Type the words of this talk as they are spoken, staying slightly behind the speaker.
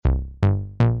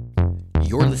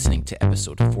You're listening to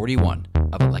episode 41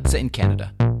 of Alexa in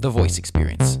Canada, the voice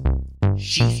experience.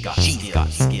 She's got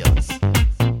skills.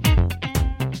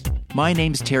 My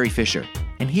name's Terry Fisher,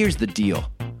 and here's the deal.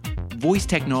 Voice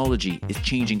technology is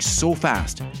changing so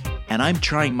fast, and I'm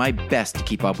trying my best to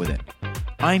keep up with it.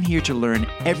 I'm here to learn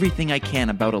everything I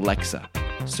can about Alexa,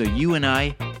 so you and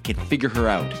I can figure her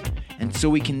out, and so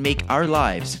we can make our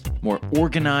lives more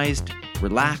organized,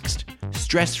 relaxed,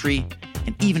 stress-free,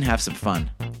 and even have some fun.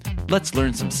 Let's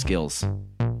learn some skills.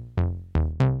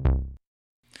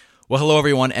 Well, hello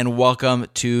everyone, and welcome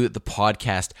to the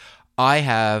podcast. I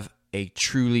have a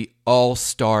truly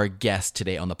all-star guest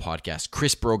today on the podcast,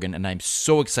 Chris Brogan, and I'm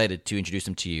so excited to introduce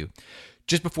him to you.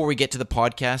 Just before we get to the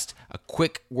podcast, a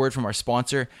quick word from our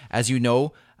sponsor. As you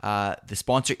know, the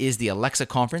sponsor is the Alexa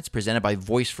Conference presented by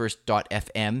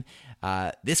VoiceFirst.fm.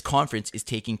 This conference is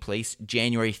taking place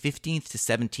January 15th to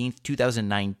 17th,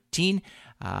 2019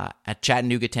 at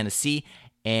Chattanooga, Tennessee.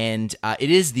 And it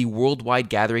is the worldwide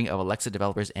gathering of Alexa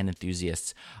developers and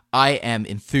enthusiasts. I am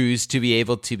enthused to be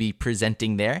able to be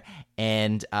presenting there,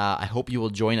 and I hope you will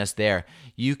join us there.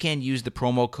 You can use the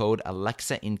promo code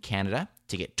Alexa in Canada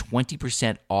to get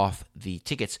 20% off the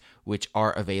tickets, which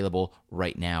are available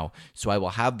right now. So I will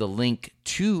have the link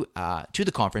to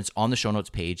the conference on the show notes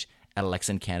page at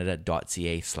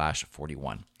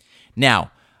alexaincanada.ca/41.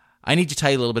 Now, I need to tell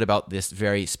you a little bit about this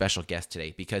very special guest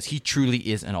today because he truly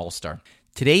is an all-star.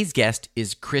 Today's guest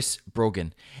is Chris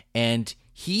Brogan, and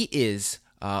he is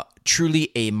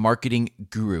truly a marketing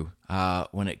guru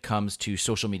when it comes to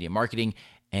social media marketing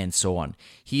and so on.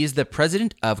 He is the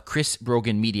president of Chris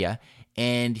Brogan Media,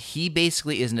 and he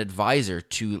basically is an advisor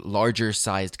to larger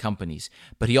sized companies,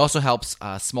 but he also helps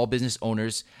small business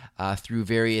owners through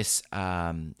various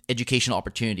educational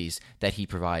opportunities that he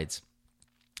provides.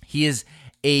 He is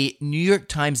a New York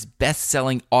Times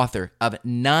best-selling author of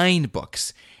 9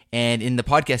 books, and in the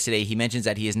podcast today, he mentions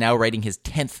that he is now writing his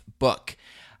 10th book,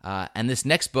 and this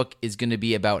next book is going to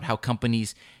be about how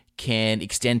companies can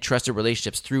extend trusted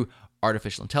relationships through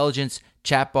artificial intelligence,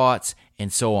 chatbots,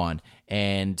 and so on,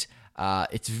 and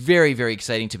it's very, very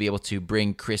exciting to be able to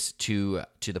bring Chris to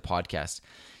the podcast.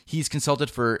 He's consulted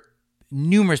for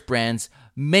numerous brands,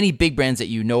 many big brands that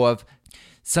you know of.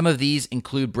 Some of these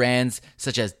include brands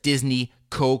such as Disney,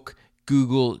 Coke,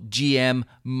 Google, GM,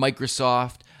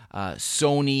 Microsoft,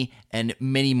 Sony, and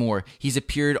many more. He's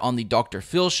appeared on the Dr.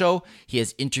 Phil show. He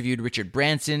has interviewed Richard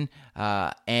Branson,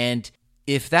 and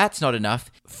if that's not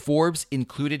enough, Forbes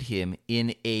included him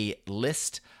in a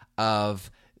list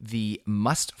of the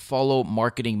must-follow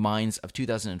marketing minds of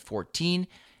 2014,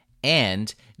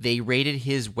 and they rated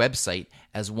his website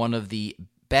as one of the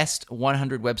best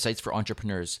 100 websites for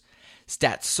entrepreneurs.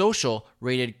 Stats Social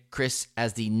rated Chris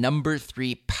as the number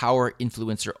 3 power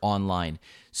influencer online.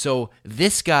 So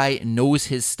this guy knows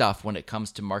his stuff when it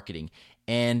comes to marketing,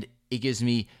 and it gives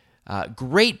me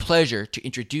great pleasure to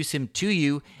introduce him to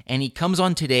you, and he comes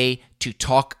on today to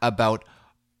talk about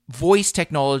voice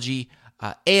technology,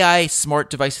 AI, smart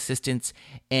device assistants,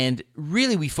 and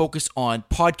really we focus on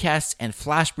podcasts and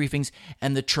flash briefings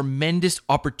and the tremendous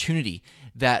opportunity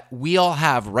that we all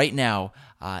have right now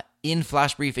in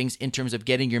flash briefings in terms of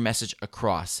getting your message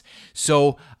across.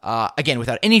 So again,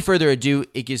 without any further ado,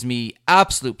 it gives me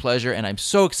absolute pleasure, and I'm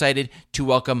so excited to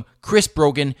welcome Chris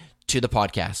Brogan to the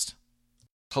podcast.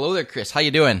 Hello there, Chris. How you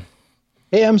doing?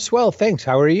 Hey, I'm swell. Thanks.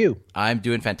 How are you? I'm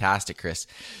doing fantastic, Chris.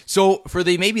 So for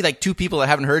the maybe like 2 people that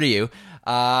haven't heard of you,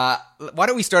 why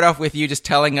don't we start off with you just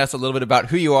telling us a little bit about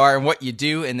who you are and what you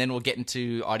do, and then we'll get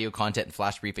into audio content and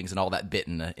flash briefings and all that bit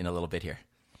in a little bit here.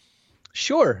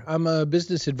 Sure. I'm a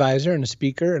business advisor and a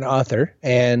speaker and author,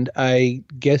 and I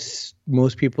guess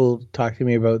most people talk to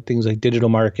me about things like digital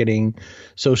marketing,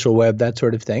 social web, that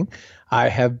sort of thing. I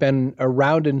have been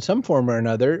around in some form or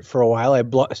another for a while. I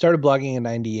started blogging in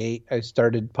 98. I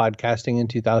started podcasting in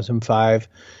 2005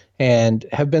 and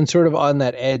have been sort of on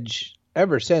that edge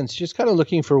ever since, just kind of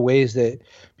looking for ways that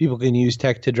people can use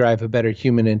tech to drive a better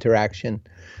human interaction.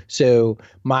 So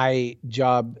my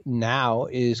job now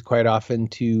is quite often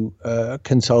to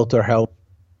consult or help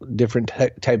different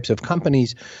types of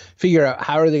companies figure out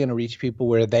how are they going to reach people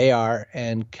where they are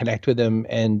and connect with them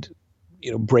and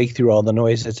break through all the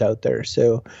noise that's out there.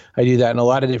 So I do that in a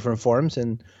lot of different forms,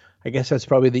 and I guess that's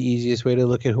probably the easiest way to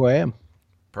look at who I am.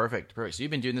 Perfect. So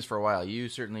you've been doing this for a while. You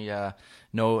certainly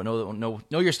know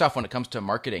your stuff when it comes to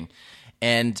marketing.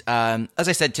 And as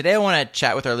I said, today I want to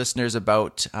chat with our listeners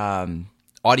about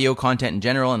audio content in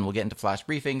general, and we'll get into flash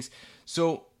briefings.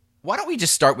 So why don't we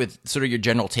just start with sort of your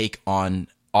general take on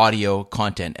audio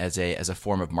content as a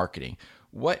form of marketing?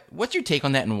 What's your take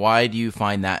on that, and why do you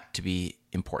find that to be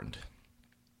important?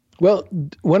 Well,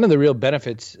 one of the real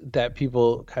benefits that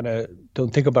people kind of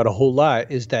don't think about a whole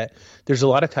lot is that there's a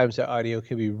lot of times that audio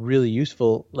can be really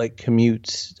useful, like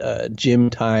commutes,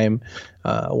 gym time,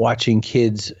 watching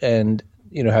kids, and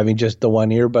having just the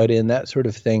one earbud in, that sort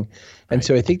of thing. And Right.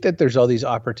 so I think that there's all these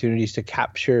opportunities to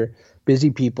capture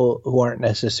busy people who aren't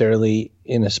necessarily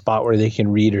in a spot where they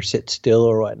can read or sit still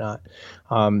or whatnot.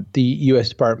 The U.S.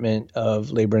 Department of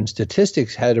Labor and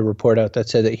Statistics had a report out that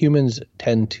said that humans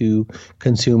tend to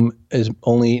consume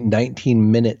only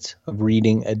 19 minutes of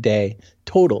reading a day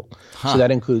total. Huh. So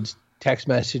that includes text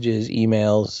messages,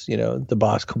 emails, the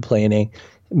boss complaining,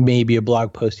 maybe a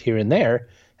blog post here and there,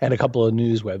 and a couple of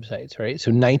news websites, right?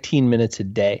 So 19 minutes a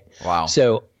day. Wow.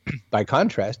 So by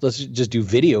contrast, let's just do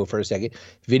video for a second.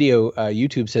 Video,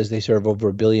 YouTube says they serve over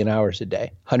 1 billion hours a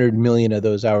day, 100 million of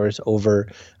those hours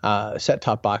over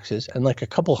set-top boxes, and like a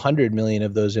couple 100 million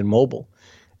of those in mobile.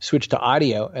 Switch to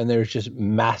audio, and there's just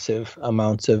massive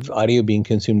amounts of audio being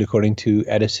consumed according to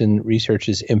Edison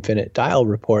Research's Infinite Dial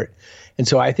report. And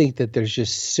so I think that there's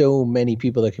just so many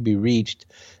people that could be reached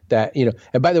that,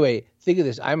 and by the way, think of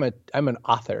this, I'm an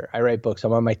author. I write books.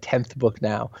 I'm on my 10th book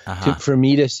now. Uh-huh. For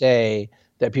me to say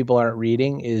that people aren't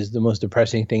reading is the most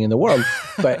depressing thing in the world.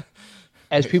 But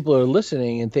as people are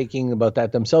listening and thinking about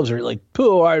that themselves, are like,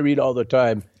 "Oh, I read all the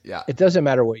time." Yeah. It doesn't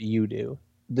matter what you do.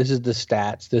 This is the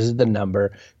stats. This is the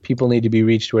number. People need to be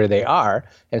reached where they are.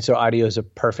 And so audio is a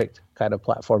perfect kind of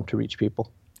platform to reach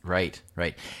people. Right.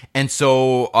 And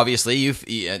so obviously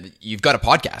you've got a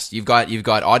podcast. You've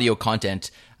got audio content.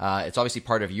 It's obviously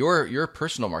part of your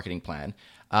personal marketing plan.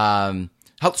 How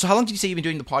long did you say you've been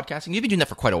doing the podcasting? You've been doing that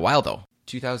for quite a while, though.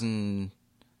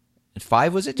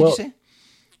 2005 was it? Did you say?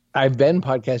 I've been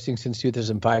podcasting since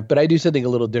 2005, but I do something a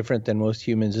little different than most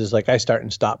humans. Is like I start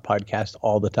and stop podcast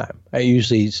all the time. I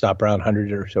usually stop around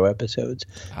 100 or so episodes.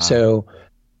 So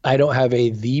I don't have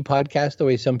the podcast the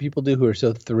way some people do who are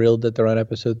so thrilled that they're on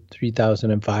episode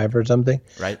 3005 or something.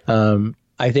 Right.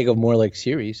 I think of more like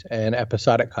series and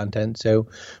episodic content. So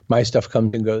my stuff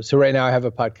comes and goes. So right now I have a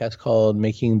podcast called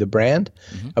Making the Brand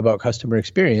about customer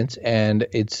experience. And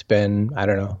it's been,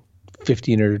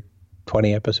 15 or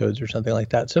 20 episodes or something like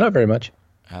that. So not very much.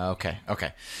 Okay.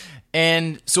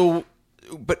 And so,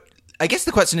 but I guess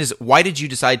the question is, why did you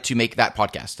decide to make that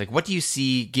podcast? Like, what do you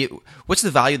see, what's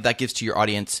the value that gives to your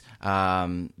audience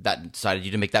that decided you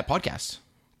to make that podcast?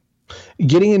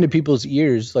 Getting into people's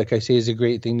ears, like I say, is a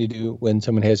great thing to do when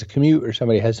someone has a commute or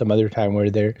somebody has some other time where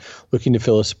they're looking to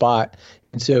fill a spot.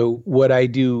 And so what I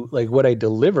do, like what I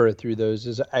deliver through those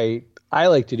is I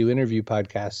like to do interview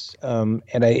podcasts.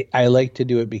 And I like to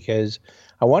do it because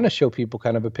I want to show people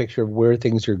kind of a picture of where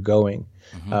things are going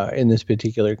in this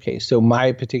particular case. So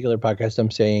my particular podcast,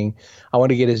 I'm saying I want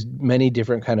to get as many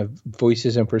different kind of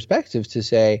voices and perspectives to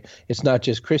say, it's not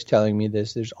just Chris telling me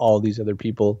this, there's all these other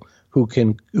people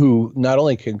who not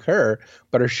only concur,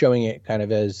 but are showing it kind of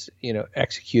as,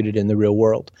 executed in the real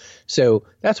world. So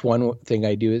that's one thing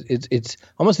I do. It's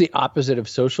almost the opposite of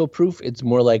social proof. It's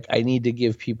more like I need to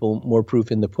give people more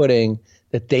proof in the pudding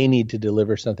that they need to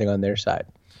deliver something on their side.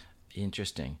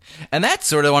 Interesting. And that's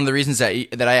sort of one of the reasons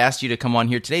that I asked you to come on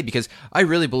here today, because I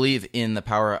really believe in the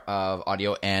power of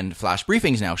audio and flash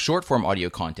briefings now, short form audio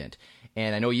content.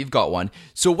 And I know you've got one.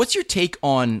 So what's your take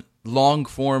on long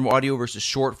form audio versus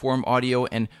short form audio,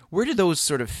 and where do those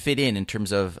sort of fit in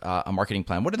terms of a marketing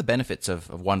plan? What are the benefits of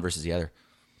one versus the other?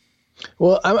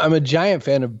 Well, I'm a giant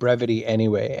fan of brevity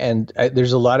anyway. And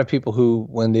there's a lot of people who,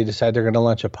 when they decide they're going to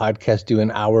launch a podcast, do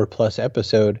an hour plus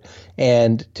episode.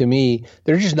 And to me,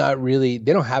 they're just not really,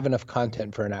 they don't have enough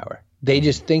content for an hour. They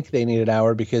just think they need an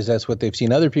hour because that's what they've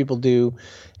seen other people do.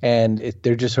 And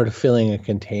they're just sort of filling a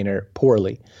container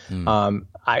poorly.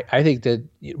 I think that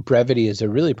brevity is a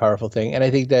really powerful thing. And I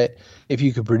think that if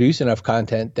you could produce enough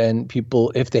content, then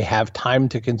people, if they have time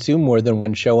to consume more than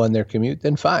one show on their commute,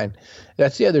 then fine.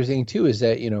 That's the other thing too, is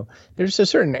that, there's a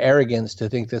certain arrogance to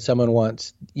think that someone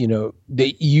wants,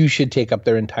 that you should take up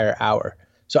their entire hour.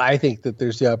 So I think that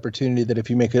there's the opportunity that if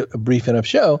you make a brief enough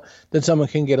show, that someone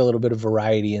can get a little bit of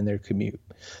variety in their commute.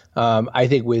 I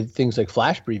think with things like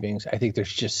flash briefings, I think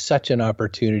there's just such an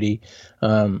opportunity.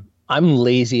 I'm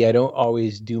lazy. I don't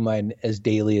always do mine as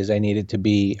daily as I need it to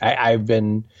be. I've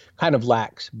been kind of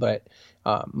lax, but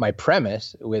my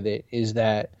premise with it is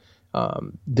that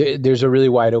there's a really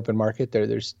wide open market there.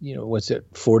 There's,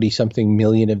 40 something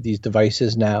million of these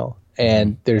devices now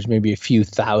and there's maybe a few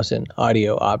thousand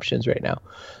audio options right now.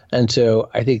 And so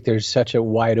I think there's such a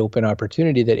wide open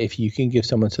opportunity that if you can give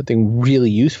someone something really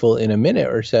useful in a minute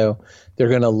or so, they're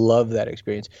going to love that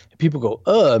experience. And people go,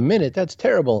 oh, a minute, that's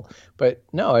terrible. But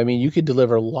no, I mean, you could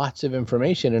deliver lots of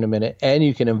information in a minute, and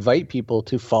you can invite people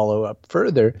to follow up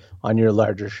further on your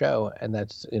larger show. And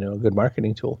that's, a good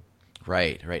marketing tool.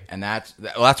 Right. And that's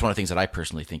one of the things that I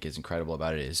personally think is incredible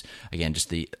about it is, again,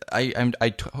 just I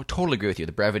totally agree with you.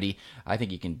 The brevity, I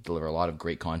think you can deliver a lot of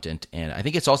great content. And I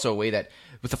think it's also a way that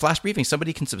with the flash briefing,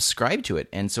 somebody can subscribe to it.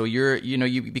 And so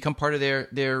you become part of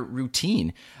their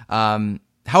routine.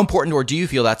 How important, or do you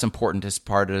feel that's important as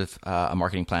part of a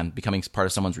marketing plan, becoming part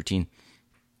of someone's routine?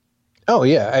 Oh,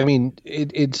 yeah. I mean,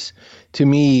 it's to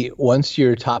me, once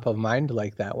you're top of mind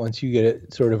like that, once you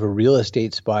get sort of a real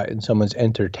estate spot in someone's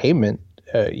entertainment,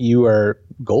 you are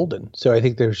golden. So I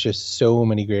think there's just so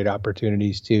many great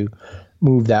opportunities to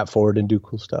move that forward and do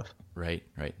cool stuff. Right.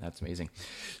 That's amazing.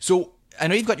 So I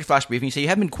know you've got your flash briefing. You say you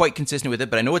haven't been quite consistent with it,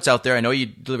 but I know it's out there. I know you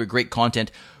deliver great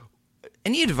content.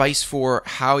 Any advice for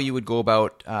how you would go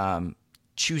about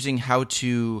choosing how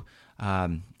to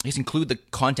include the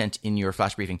content in your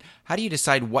flash briefing? How do you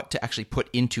decide what to actually put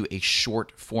into a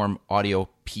short form audio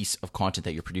piece of content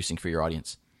that you're producing for your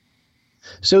audience?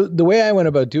 So the way I went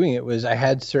about doing it was I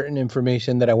had certain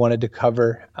information that I wanted to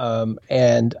cover,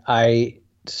 and I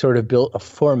sort of built a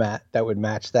format that would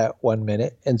match that 1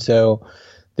 minute. And so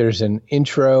there's an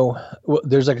intro,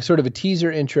 there's like a sort of a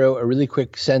teaser intro, a really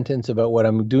quick sentence about what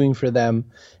I'm doing for them,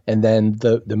 and then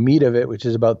the meat of it, which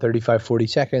is about 35, 40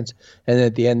 seconds. And then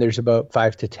at the end, there's about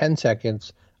 5 to 10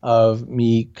 seconds of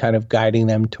me kind of guiding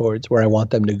them towards where I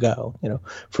want them to go.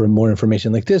 For more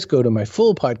information like this, go to my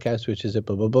full podcast, which is a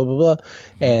blah, blah, blah, blah, blah,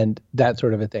 and that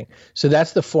sort of a thing. So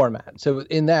that's the format. So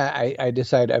in that, I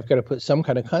decide I've got to put some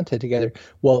kind of content together.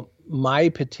 Well, my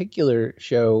particular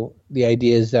show, the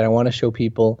idea is that I want to show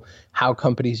people how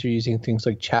companies are using things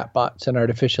like chatbots and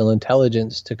artificial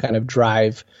intelligence to kind of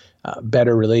drive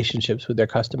better relationships with their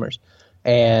customers.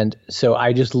 And so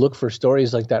I just look for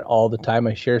stories like that all the time.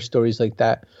 I share stories like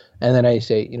that. And then I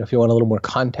say, if you want a little more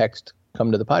context,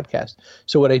 come to the podcast.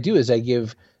 So what I do is I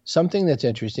give something that's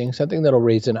interesting, something that'll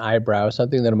raise an eyebrow,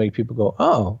 something that'll make people go,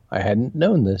 oh, I hadn't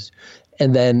known this.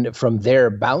 And then from there,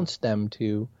 bounce them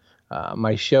to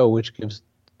my show, which gives,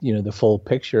 the full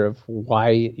picture of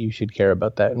why you should care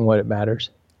about that and what it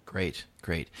matters. Great.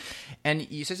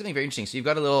 And you said something very interesting. So you've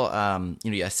got a little,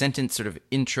 a sentence sort of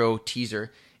intro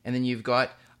teaser, and then you've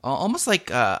got almost like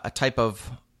a type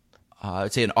of,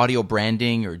 I'd say an audio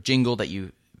branding or jingle that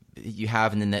you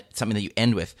have, and then something that you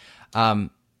end with. How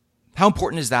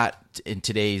important is that in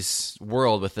today's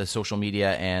world with the social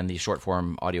media and the short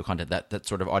form audio content, that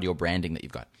sort of audio branding that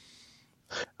you've got?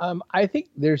 I think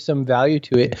there's some value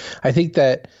to it. I think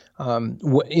that,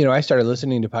 I started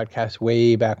listening to podcasts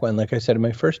way back when. Like I said,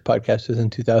 my first podcast was in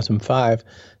 2005.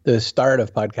 The start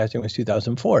of podcasting was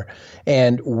 2004.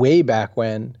 And way back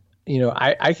when,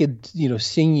 I could,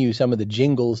 sing you some of the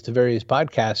jingles to various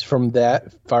podcasts from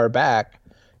that far back,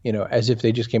 as if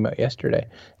they just came out yesterday.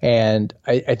 And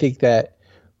I think that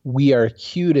we are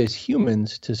cued as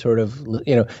humans to sort of,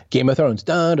 Game of Thrones,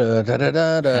 da da da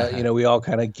da da. We all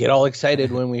kind of get all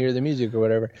excited when we hear the music or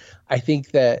whatever. I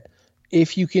think that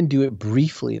if you can do it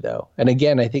briefly, though, and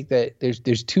again, I think that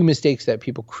there's two mistakes that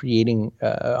people creating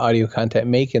audio content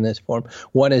make in this form.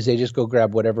 One is they just go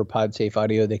grab whatever PodSafe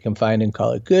audio they can find and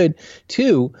call it good.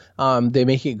 Two, they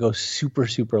make it go super,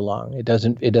 super long. It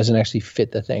doesn't actually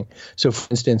fit the thing. So, for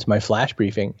instance, my flash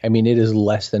briefing, it is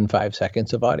less than 5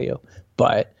 seconds of audio.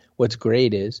 But what's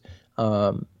great is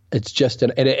it's just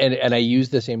and I use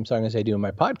the same song as I do in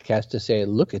my podcast to say,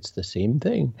 look, it's the same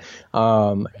thing.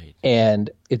 Right. And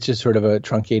it's just sort of a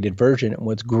truncated version. And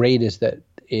what's great is that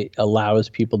it allows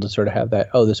people to sort of have that,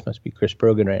 oh, this must be Chris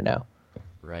Brogan right now.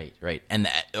 Right. And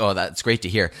that's great to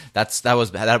hear. That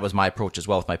was my approach as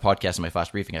well with my podcast and my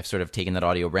flash briefing. I've sort of taken that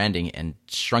audio branding and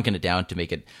shrunken it down to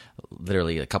make it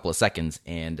literally a couple of seconds.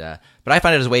 And but I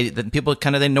find it as a way that people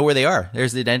kind of then know where they are.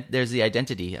 There's the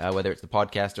identity, whether it's the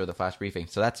podcast or the flash briefing.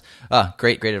 So that's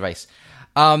great advice.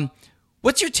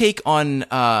 What's your take on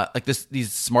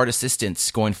these smart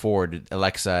assistants going forward,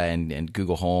 Alexa and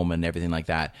Google Home and everything like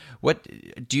that? What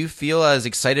do you feel as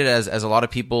excited as a lot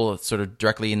of people sort of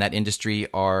directly in that industry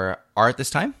are at this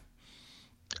time?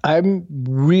 I'm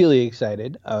really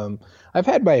excited. I've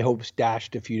had my hopes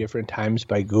dashed a few different times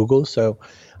by Google, so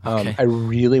okay. I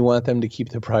really want them to keep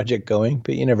the project going,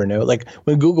 but you never know. Like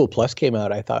when Google Plus came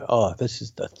out, I thought, oh, this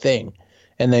is the thing.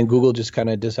 And then Google just kind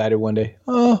of decided one day,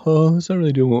 it's not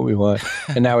really doing what we want.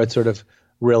 And now it's sort of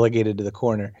relegated to the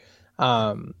corner.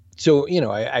 So,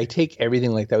 I take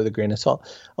everything like that with a grain of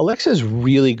salt. Alexa is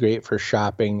really great for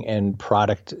shopping and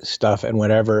product stuff and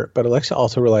whatever, but Alexa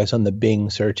also relies on the Bing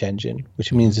search engine,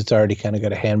 which means it's already kind of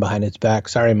got a hand behind its back.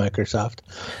 Sorry, Microsoft.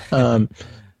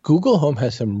 Google Home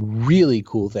has some really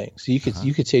cool things. So you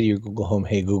could say to your Google Home,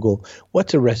 "Hey Google,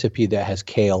 what's a recipe that has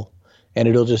kale?" And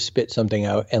it'll just spit something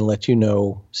out and let you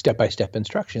know step-by-step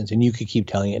instructions, and you could keep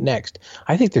telling it next.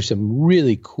 I think there's some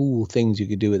really cool things you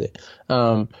could do with it.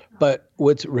 But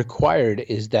what's required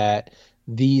is that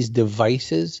these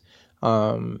devices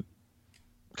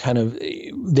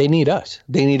they need us.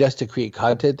 They need us to create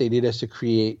content. They need us to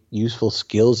create useful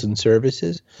skills and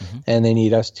services. And they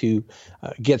need us to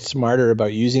get smarter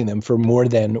about using them for more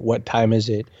than what time is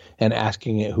it and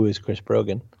asking it who is Chris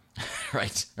Brogan.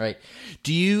 Right.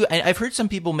 I've heard some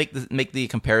people make the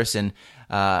comparison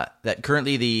that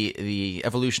currently the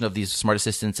evolution of these smart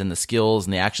assistants and the skills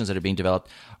and the actions that are being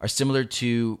developed are similar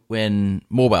to when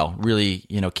mobile really,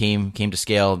 came to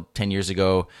scale 10 years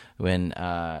ago when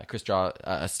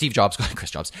Steve Jobs might be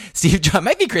Chris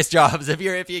Jobs if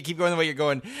you keep going the way you're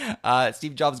going.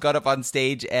 Steve Jobs got up on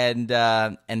stage and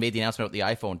made the announcement about the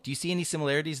iPhone. Do you see any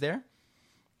similarities there?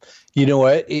 You know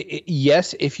what?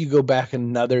 Yes, if you go back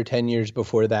another 10 years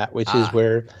before that, which is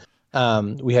where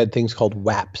we had things called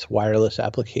WAPs, wireless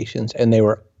applications, and they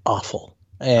were awful.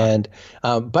 And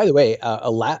by the way,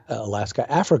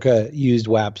 Africa used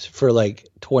WAPs for like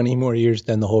 20 more years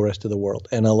than the whole rest of the world.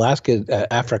 And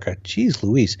Africa, geez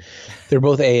Louise, they're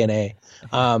both A and A.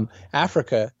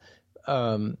 Africa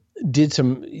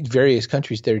various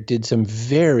countries there did some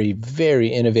very, very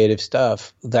innovative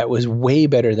stuff that was way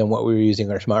better than what we were using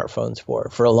our smartphones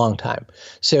for a long time.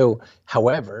 So,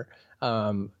 however,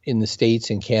 in the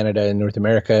States and Canada and North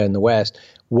America and the West,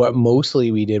 what mostly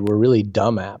we did were really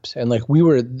dumb apps. And like we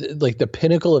were like the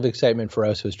pinnacle of excitement for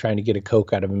us was trying to get a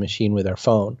Coke out of a machine with our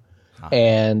phone.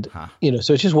 And,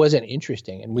 so it just wasn't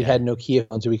interesting. And we had Nokia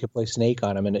phones so we could play Snake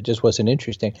on them, and it just wasn't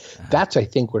interesting. That's, I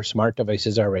think, where smart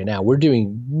devices are right now. We're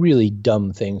doing really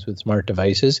dumb things with smart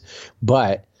devices,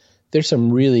 but there's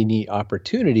some really neat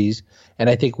opportunities. And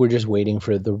I think we're just waiting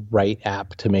for the right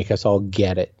app to make us all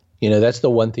get it. That's the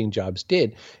one thing Jobs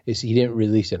did is he didn't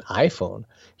release an iPhone.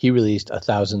 He released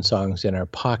 1,000 songs in our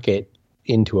pocket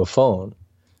into a phone.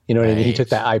 You know what I mean? He took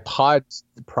that iPod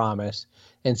promise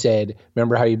and said,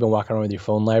 remember how you've been walking around with your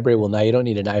phone library? Well, now you don't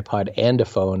need an iPod and a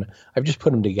phone. I've just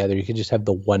put them together. You can just have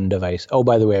the one device. Oh,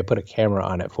 by the way, I put a camera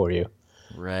on it for you.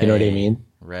 Right. You know what I mean?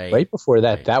 Right before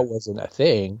that, that wasn't a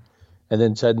thing. And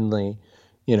then suddenly,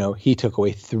 he took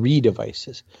away 3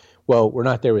 devices. Well, we're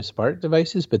not there with smart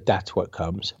devices, but that's what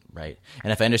comes. Right.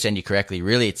 And if I understand you correctly,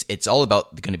 really it's all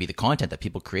about going to be the content that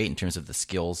people create in terms of the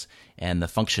skills and the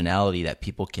functionality that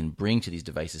people can bring to these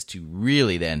devices to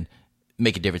really then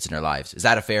make a difference in their lives. Is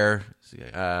that a fair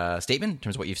statement in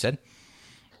terms of what you've said?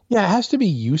 Yeah, it has to be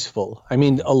useful. I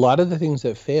mean, a lot of the things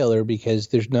that fail are because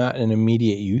there's not an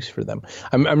immediate use for them.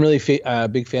 I'm really a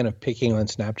big fan of picking on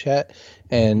Snapchat,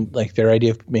 and like their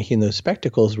idea of making those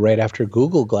spectacles right after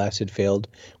Google Glass had failed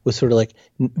was sort of like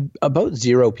about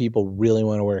 0 people really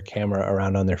want to wear a camera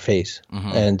around on their face.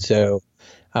 And so,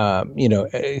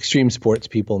 extreme sports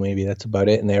people, maybe that's about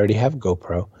it, and they already have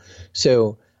GoPro.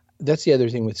 So that's the other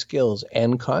thing with skills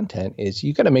and content is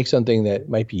you got to make something that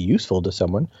might be useful to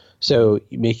someone. So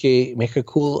you make a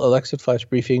cool Alexa flash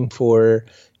briefing for,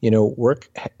 work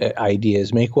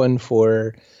ideas, make one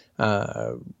for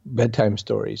bedtime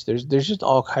stories. There's just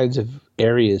all kinds of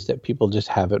areas that people just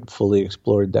haven't fully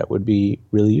explored that would be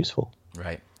really useful.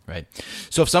 Right.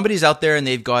 So if somebody's out there and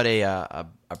they've got a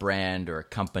brand or a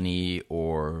company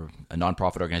or a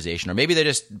nonprofit organization, or maybe they're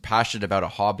just passionate about a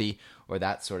hobby or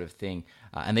that sort of thing,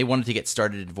 and they wanted to get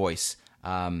started in voice,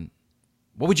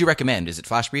 what would you recommend? Is it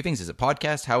flash briefings? Is it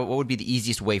podcasts? What would be the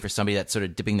easiest way for somebody that's sort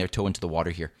of dipping their toe into the water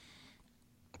here?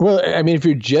 Well, I mean, if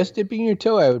you're just dipping your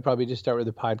toe, I would probably just start with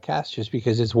a podcast just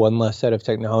because it's one less set of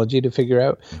technology to figure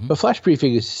out. But flash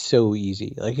briefing is so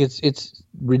easy. Like it's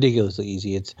ridiculously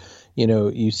easy. It's,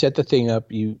 you set the thing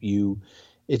up,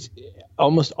 it's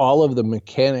almost all of the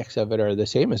mechanics of it are the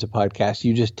same as a podcast.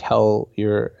 You just tell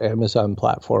your Amazon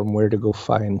platform where to go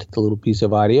find the little piece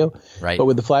of audio. Right. But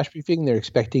with the flash briefing, they're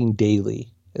expecting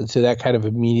daily. And so that kind of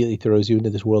immediately throws you into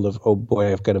this world of, oh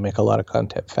boy, I've got to make a lot of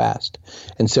content fast.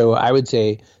 And so I would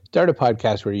say start a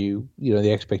podcast where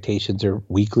the expectations are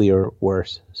weekly or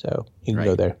worse. So you can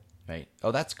go there. Right.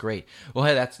 Oh, that's great. Well,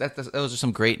 hey, those are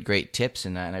some great tips,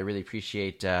 and I really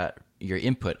appreciate your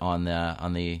input on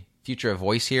the future of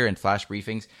voice here and flash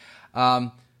briefings.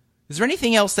 Is there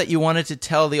anything else that you wanted to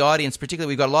tell the audience?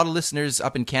 Particularly, we've got a lot of listeners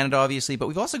up in Canada, obviously, but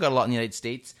we've also got a lot in the United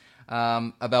States.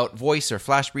 about voice or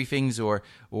flash briefings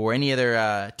or any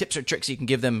other tips or tricks you can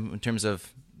give them in terms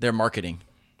of their marketing?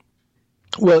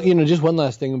 Well, just one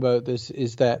last thing about this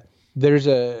is that there's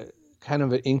a kind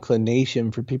of an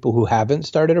inclination for people who haven't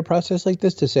started a process like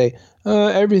this to say,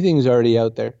 everything's already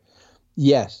out there.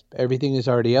 Yes, everything is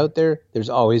already out there. There's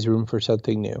always room for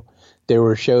something new. There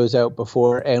were shows out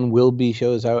before and will be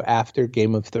shows out after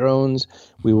Game of Thrones.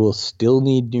 We will still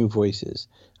need new voices.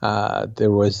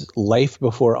 There was life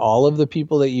before all of the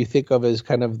people that you think of as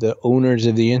kind of the owners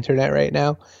of the internet right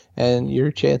now, and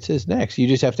your chance is next. You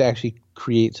just have to actually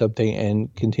create something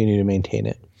and continue to maintain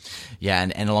it. Yeah,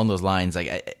 and along those lines,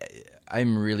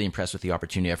 I'm really impressed with the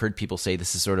opportunity. I've heard people say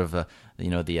this is sort of the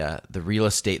real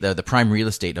estate, the prime real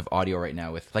estate of audio right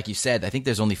now. With, like you said, I think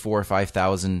there's only 4,000 or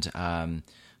 5,000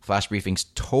 flash briefings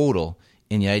total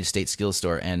in the United States Skills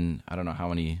Store, and I don't know how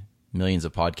many millions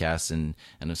of podcasts and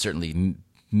certainly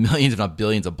millions, if not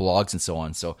billions, of blogs and so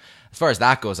on. So as far as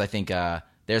that goes, I think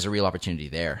there's a real opportunity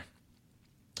there.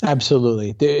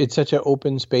 Absolutely. It's such an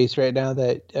open space right now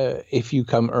that if you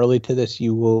come early to this,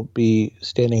 you will be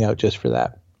standing out just for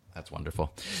that. That's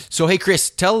wonderful. So, hey, Chris,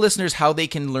 tell listeners how they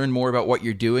can learn more about what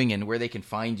you're doing and where they can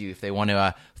find you if they want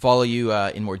to follow you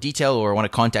in more detail or want to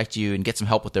contact you and get some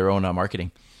help with their own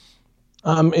marketing.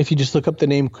 If you just look up the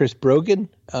name Chris Brogan,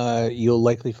 you'll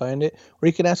likely find it. Or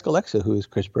you can ask Alexa, who is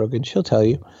Chris Brogan. She'll tell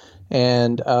you.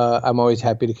 And I'm always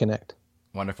happy to connect.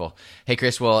 Wonderful. Hey,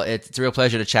 Chris, well, it's a real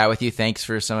pleasure to chat with you. Thanks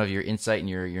for some of your insight and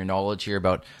your knowledge here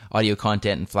about audio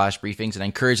content and flash briefings. And I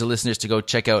encourage the listeners to go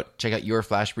check out your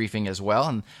flash briefing as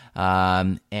well.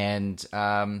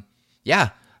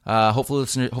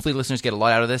 Hopefully listeners get a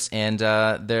lot out of this, and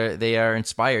they are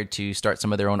inspired to start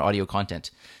some of their own audio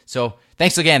content. So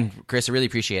thanks again, Chris. I really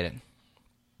appreciate it.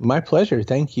 My pleasure.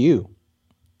 Thank you.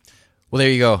 Well, there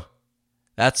you go.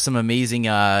 That's some amazing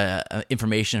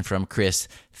information from Chris.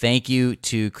 Thank you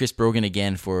to Chris Brogan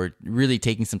again for really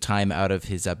taking some time out of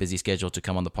his busy schedule to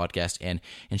come on the podcast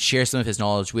and share some of his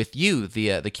knowledge with you,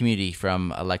 the community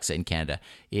from Alexa in Canada.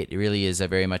 It really is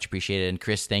very much appreciated. And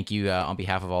Chris, thank you on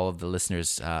behalf of all of the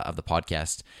listeners of the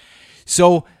podcast.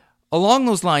 So along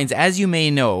those lines, as you may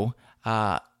know,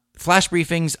 flash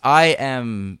briefings, I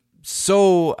am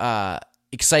so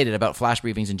excited about flash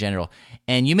briefings in general.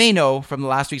 And you may know from the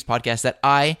last week's podcast that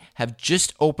I have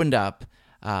just opened up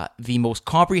the most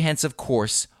comprehensive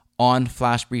course on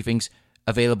flash briefings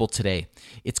available today.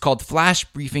 It's called Flash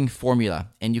Briefing Formula,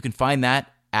 and you can find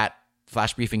that at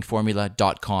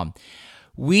flashbriefingformula.com.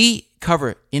 We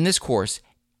cover in this course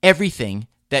everything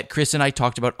that Chris and I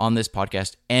talked about on this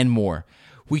podcast and more.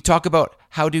 We talk about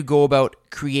how to go about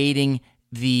creating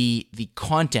the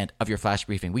content of your flash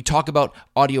briefing. We talk about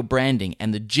audio branding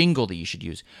and the jingle that you should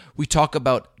use. We talk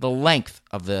about the length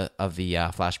of the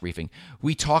flash briefing.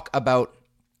 We talk about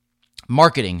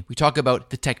marketing. We talk about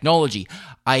the technology.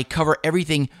 I cover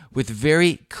everything with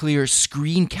very clear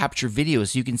screen capture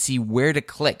videos so you can see where to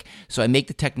click. So I make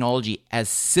the technology as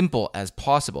simple as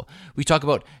possible. We talk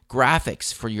about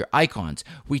graphics for your icons.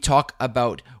 We talk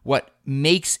about what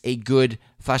makes a good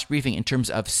flash briefing in terms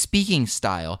of speaking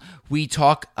style. We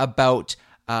talk about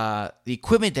the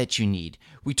equipment that you need.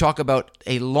 We talk about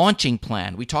a launching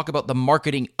plan. We talk about the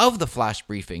marketing of the flash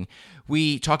briefing.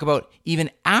 We talk about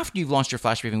even after you've launched your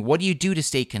flash briefing, what do you do to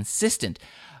stay consistent?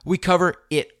 We cover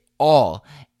it all.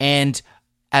 And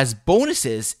as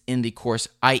bonuses in the course,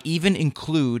 I even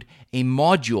include a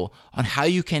module on how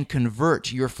you can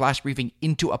convert your flash briefing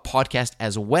into a podcast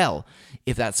as well,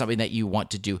 if that's something that you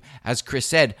want to do. As Chris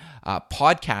said,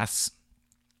 podcasts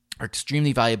are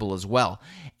extremely valuable as well.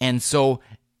 And so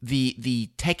the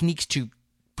techniques to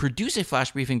produce a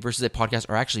flash briefing versus a podcast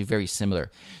are actually very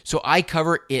similar. So I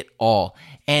cover it all.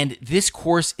 And this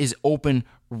course is open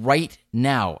right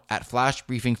now at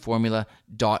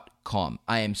flashbriefingformula.com.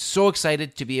 I am so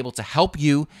excited to be able to help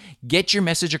you get your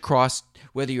message across,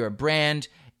 whether you're a brand,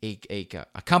 a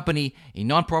company, a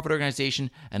nonprofit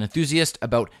organization, an enthusiast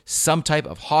about some type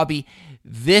of hobby.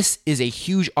 This is a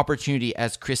huge opportunity,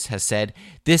 as Chris has said.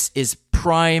 This is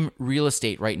prime real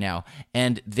estate right now,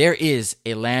 and there is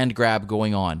a land grab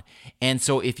going on. And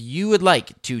so if you would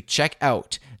like to check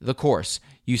out the course,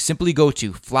 you simply go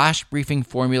to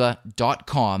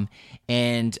flashbriefingformula.com,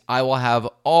 and I will have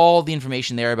all the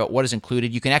information there about what is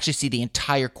included. You can actually see the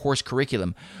entire course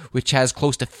curriculum, which has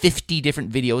close to 50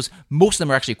 different videos. Most of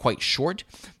them are actually quite short.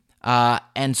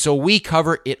 And so we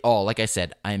cover it all. Like I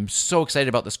said, I'm so excited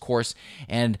about this course.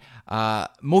 And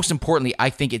most importantly, I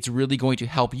think it's really going to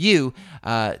help you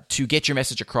to get your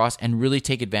message across and really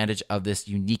take advantage of this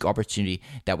unique opportunity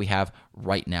that we have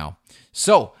right now.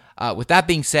 So with that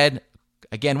being said,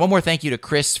 again, one more thank you to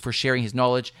Chris for sharing his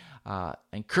knowledge. I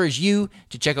encourage you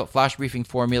to check out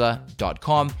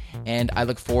flashbriefingformula.com, and I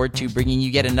look forward to bringing you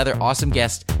yet another awesome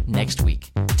guest next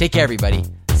week. Take care, everybody.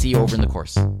 See you over in the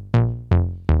course.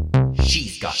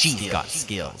 She's got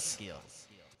skills.